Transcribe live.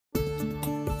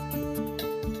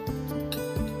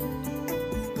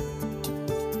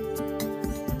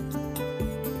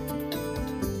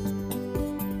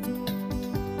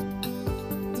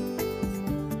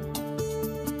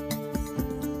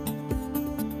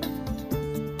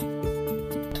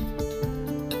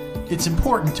It's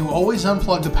important to always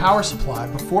unplug the power supply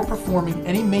before performing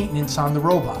any maintenance on the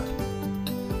robot.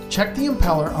 Check the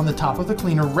impeller on the top of the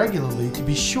cleaner regularly to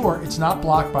be sure it's not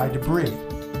blocked by debris.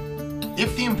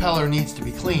 If the impeller needs to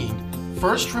be cleaned,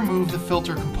 first remove the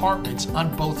filter compartments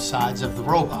on both sides of the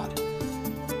robot.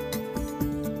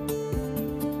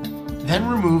 Then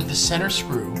remove the center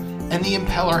screw and the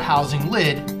impeller housing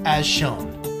lid as shown.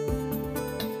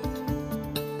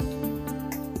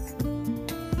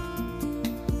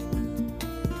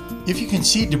 If you can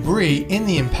see debris in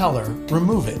the impeller,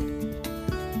 remove it.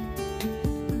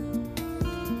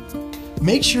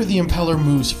 Make sure the impeller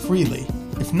moves freely.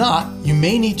 If not, you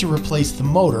may need to replace the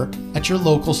motor at your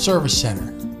local service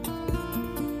center.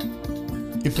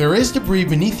 If there is debris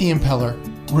beneath the impeller,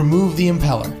 remove the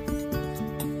impeller.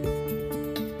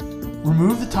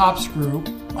 Remove the top screw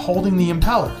holding the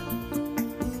impeller.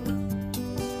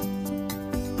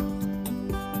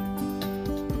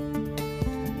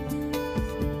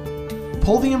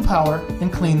 Pull the impeller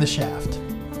and clean the shaft.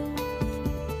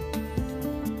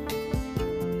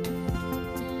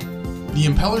 The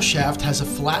impeller shaft has a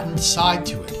flattened side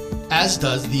to it, as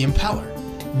does the impeller.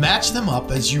 Match them up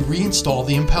as you reinstall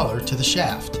the impeller to the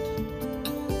shaft.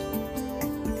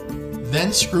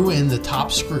 Then screw in the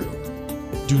top screw.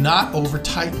 Do not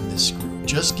over-tighten this screw,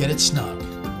 just get it snug.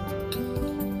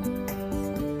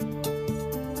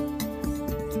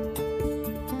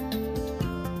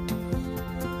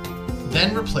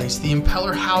 Then replace the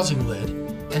impeller housing lid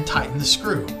and tighten the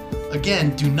screw.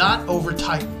 Again, do not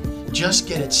over-tighten, just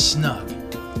get it snug.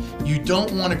 You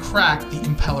don't want to crack the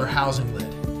impeller housing lid.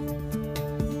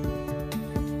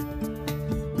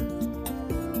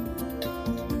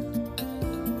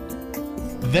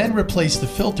 Then replace the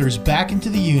filters back into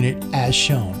the unit as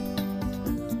shown.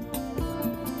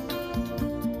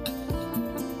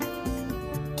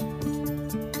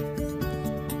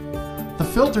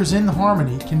 The filters in the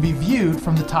Harmony can be viewed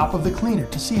from the top of the cleaner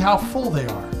to see how full they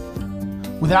are,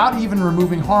 without even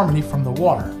removing Harmony from the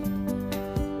water.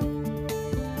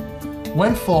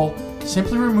 When full,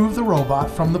 simply remove the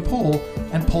robot from the pool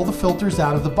and pull the filters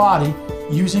out of the body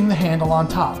using the handle on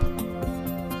top.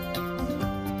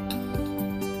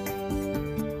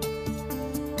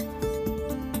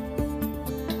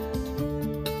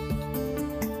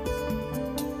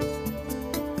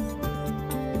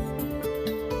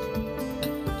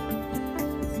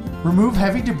 Remove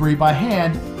heavy debris by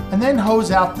hand and then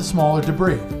hose out the smaller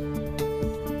debris.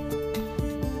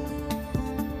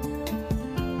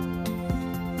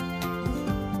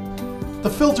 The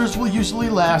filters will usually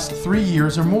last 3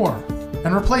 years or more,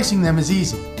 and replacing them is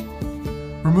easy.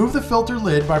 Remove the filter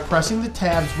lid by pressing the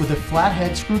tabs with a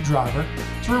flathead screwdriver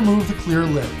to remove the clear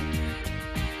lid.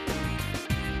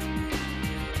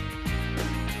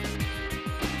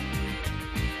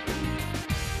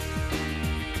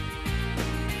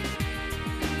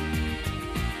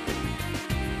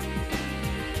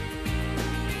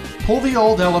 Pull the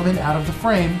old element out of the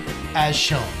frame as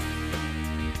shown.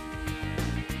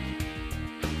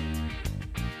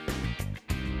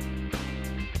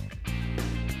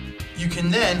 You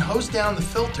can then hose down the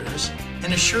filters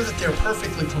and assure that they're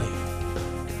perfectly clean.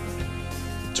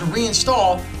 To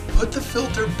reinstall, put the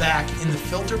filter back in the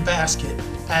filter basket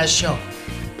as shown.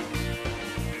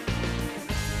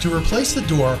 To replace the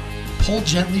door, pull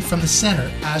gently from the center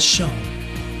as shown.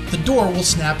 The door will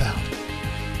snap out.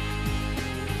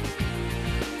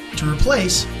 To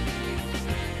replace,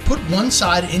 put one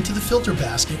side into the filter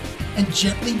basket and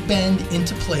gently bend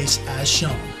into place as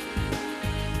shown.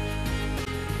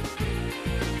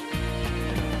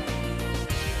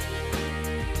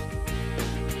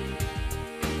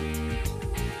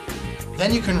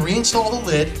 Then you can reinstall the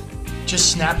lid,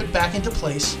 just snap it back into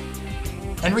place,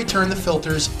 and return the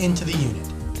filters into the unit.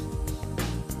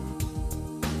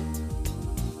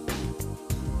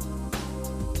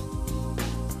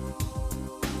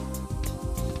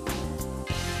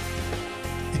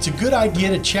 It's a good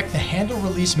idea to check the handle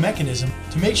release mechanism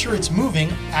to make sure it's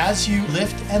moving as you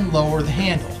lift and lower the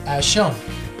handle, as shown.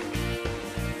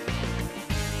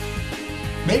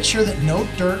 Make sure that no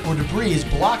dirt or debris is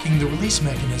blocking the release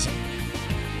mechanism.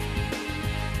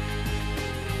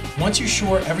 Once you're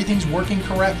sure everything's working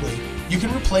correctly, you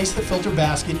can replace the filter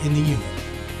basket in the unit.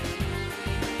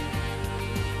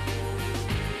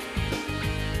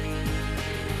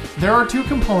 There are two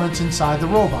components inside the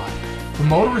robot, the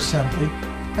motor assembly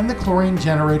and the chlorine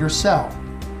generator cell.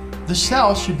 The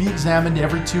cell should be examined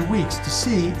every 2 weeks to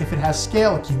see if it has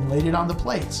scale accumulated on the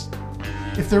plates.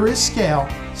 If there is scale,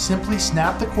 simply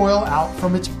snap the coil out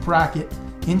from its bracket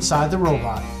inside the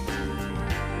robot.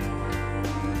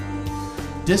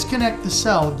 Disconnect the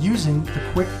cell using the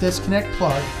quick disconnect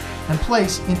plug and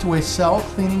place into a cell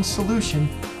cleaning solution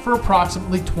for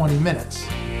approximately 20 minutes.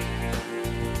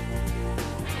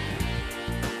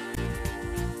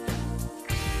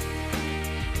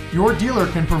 Your dealer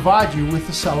can provide you with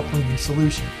the cell cleaning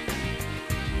solution.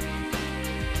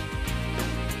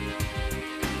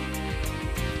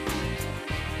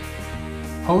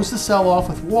 Hose the cell off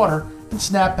with water and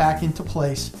snap back into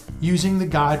place using the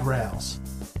guide rails.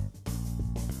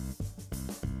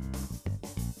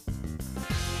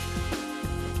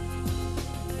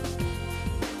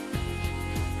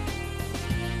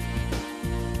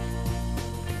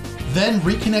 Then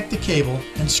reconnect the cable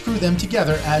and screw them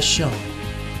together as shown.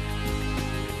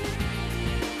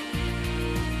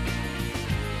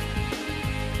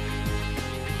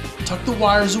 Tuck the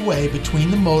wires away between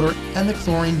the motor and the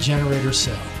chlorine generator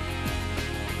cell.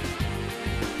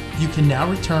 You can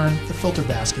now return the filter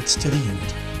baskets to the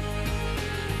unit.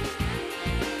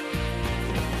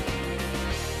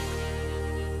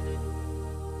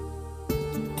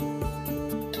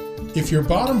 If your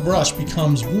bottom brush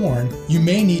becomes worn, you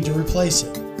may need to replace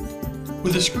it.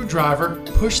 With a screwdriver,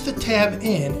 push the tab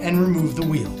in and remove the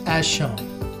wheel, as shown.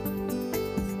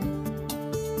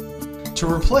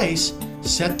 To replace,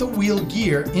 set the wheel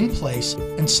gear in place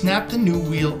and snap the new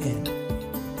wheel in.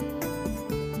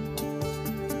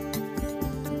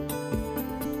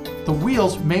 The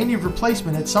wheels may need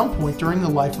replacement at some point during the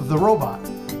life of the robot.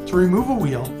 To remove a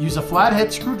wheel, use a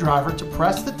flathead screwdriver to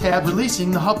press the tab,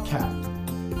 releasing the hubcap.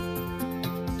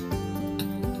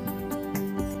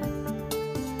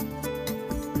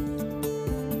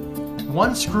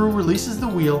 One screw releases the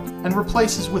wheel and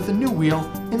replaces with a new wheel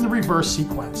in the reverse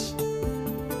sequence.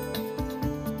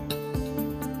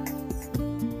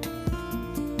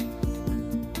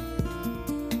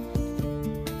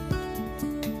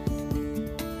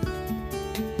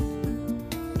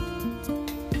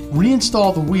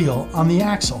 Reinstall the wheel on the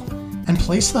axle and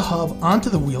place the hub onto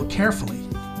the wheel carefully.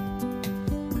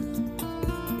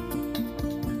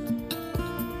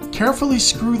 Carefully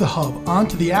screw the hub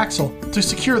onto the axle to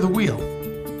secure the wheel.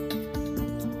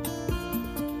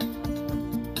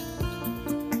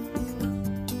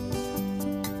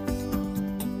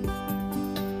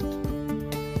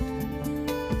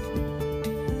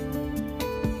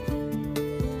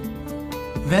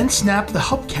 Then snap the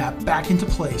hubcap back into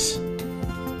place.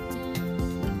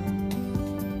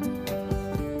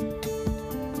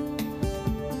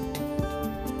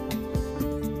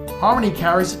 Harmony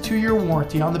carries a 2-year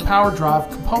warranty on the power drive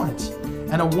components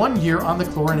and a 1-year on the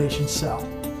chlorination cell.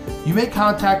 You may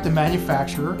contact the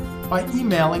manufacturer by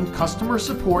emailing customer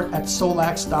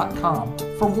support@solaxx.com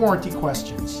for warranty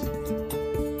questions.